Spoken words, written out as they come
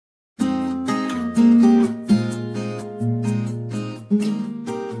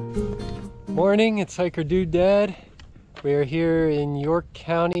morning, it's Hiker Dude Dad. We are here in York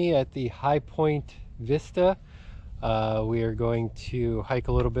County at the Highpoint Vista. We are going to hike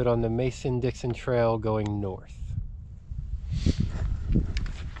a little bit on the Mason Dixon Trail going north.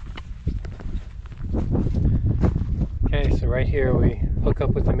 Okay, so right here we hook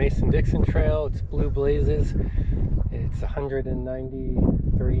up with the Mason Dixon Trail. It's blue blazes. It's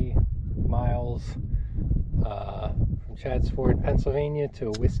 193 miles from Chadds Ford, Pennsylvania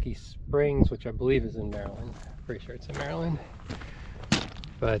to Whiskey Springs, which I believe is in Maryland. Pretty sure it's in Maryland.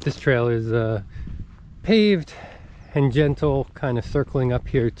 But this trail is paved and gentle, kind of circling up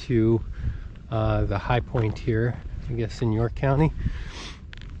here to the high point here, I guess in York County.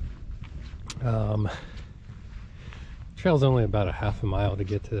 Trail's only about a half a mile to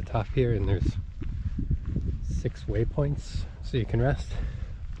get to the top here, and there's 6 waypoints so you can rest.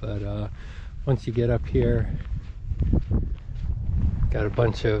 But once you get up here, got a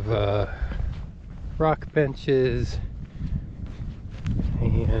bunch of rock benches,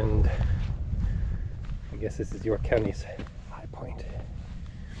 and I guess this is York County's high point.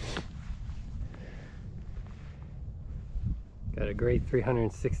 Got a great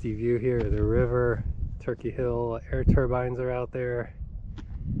 360 view here of the river. Turkey Hill air turbines are out there.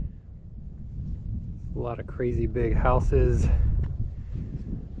 A lot of crazy big houses.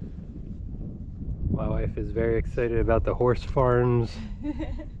 My wife is very excited about the horse farms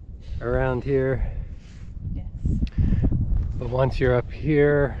around here. Yes. But once you're up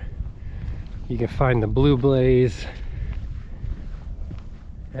here, you can find the Blue Blaze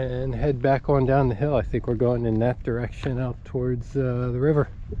and head back on down the hill. I think we're going in that direction out towards the river.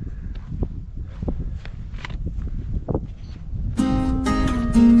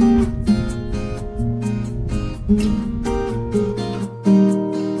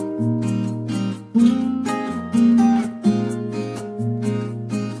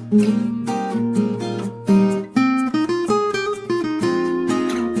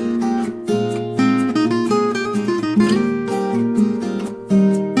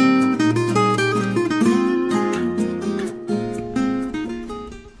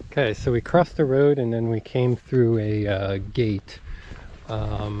 Okay, so we crossed the road and then we came through a gate.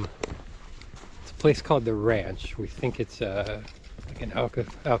 It's a place called the Ranch. We think it's like an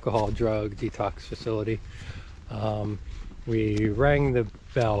alcohol drug detox facility. We rang the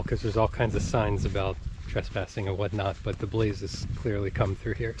bell because there's all kinds of signs about trespassing and whatnot, but the blazes clearly come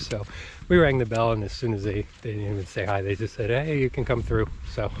through here. So we rang the bell, and as soon as they didn't even say hi, they just said, hey, you can come through.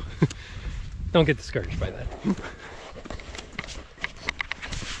 So don't get discouraged by that.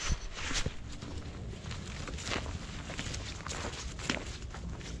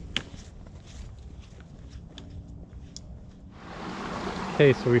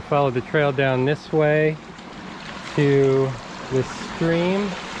 Okay, so we followed the trail down this way to this stream,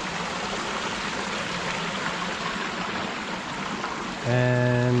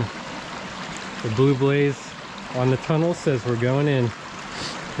 and the blue blaze on the tunnel says we're going in.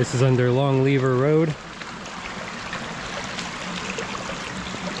 This is under Long Lever Road.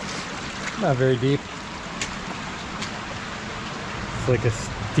 Not very deep. It's like a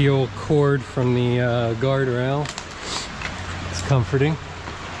steel cord from the guardrail. It's comforting.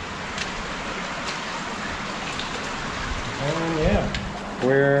 And yeah,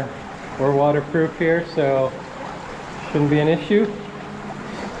 we're waterproof here, so shouldn't be an issue.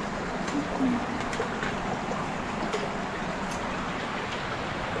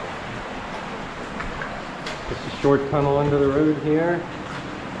 Just a short tunnel under the road here.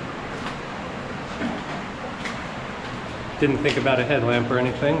 Didn't think about a headlamp or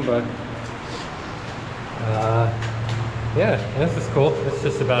anything, but yeah, this is cool. It's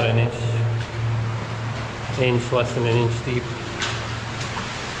just about an inch, less than an inch deep.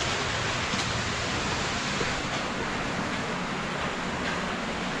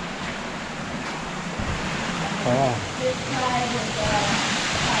 Wow. This side is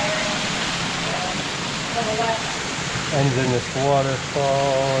higher on the left. Ends in this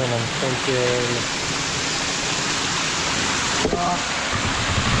waterfall, and I'm thinking up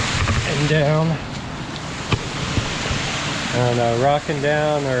and down. I don't know, rocking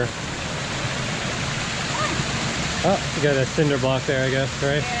down or... Oh, you got a cinder block there, I guess,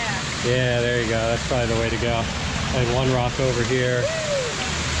 right? Yeah. Yeah, there you go. That's probably the way to go. I had one rock over here.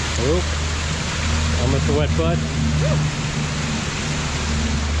 Oop. Almost a wet butt.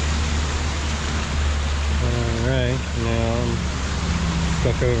 Alright, now I'm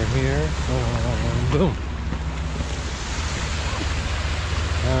stuck over here. Boom.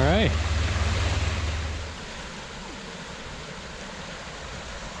 Alright.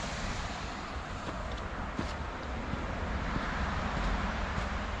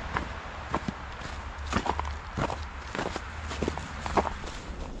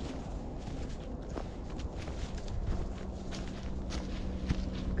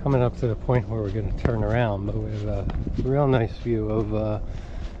 coming up to the point where we're going to turn around, but we have a real nice view of the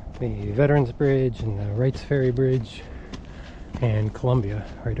Veterans Bridge and the Wrights Ferry Bridge and Columbia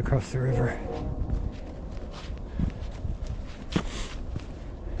right across the river.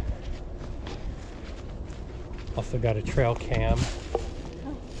 Also got a trail cam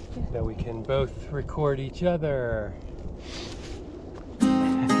that we can both record each other.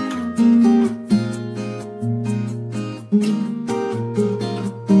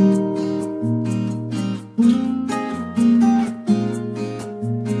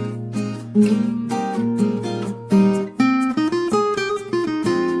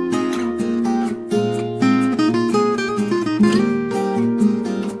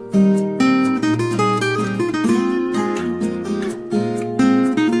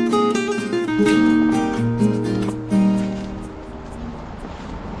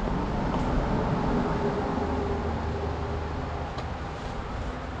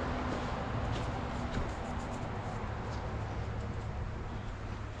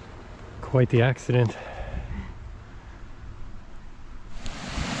 Quite the accident.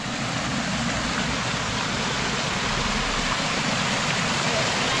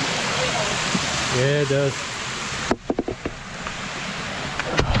 Yeah, it does.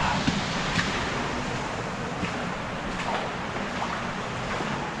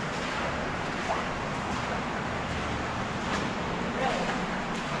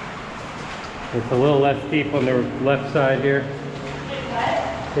 It's a little less steep on the left side here.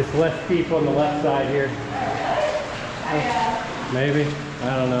 It's less steep on the left side here. Maybe?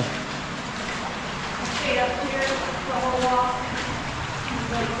 I don't know. Stayed up here the whole walk. It's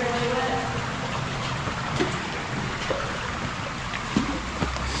like really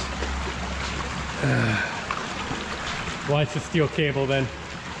wet. Watch the steel cable then.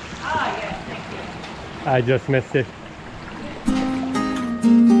 Ah, yes, thank you. I just missed it.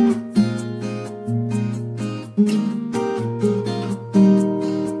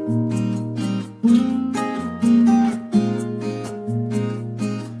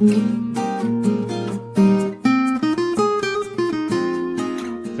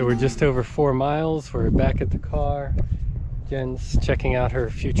 So we're just over 4 miles. We're back at the car. Jen's checking out her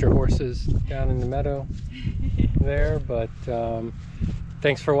future horses down in the meadow there. But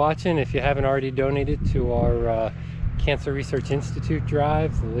thanks for watching. If you haven't already donated to our Cancer Research Institute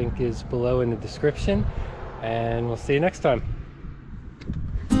drive, the link is below in the description. And we'll see you next time.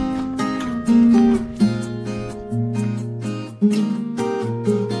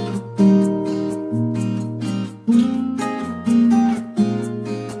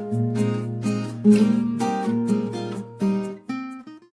 Mm-hmm.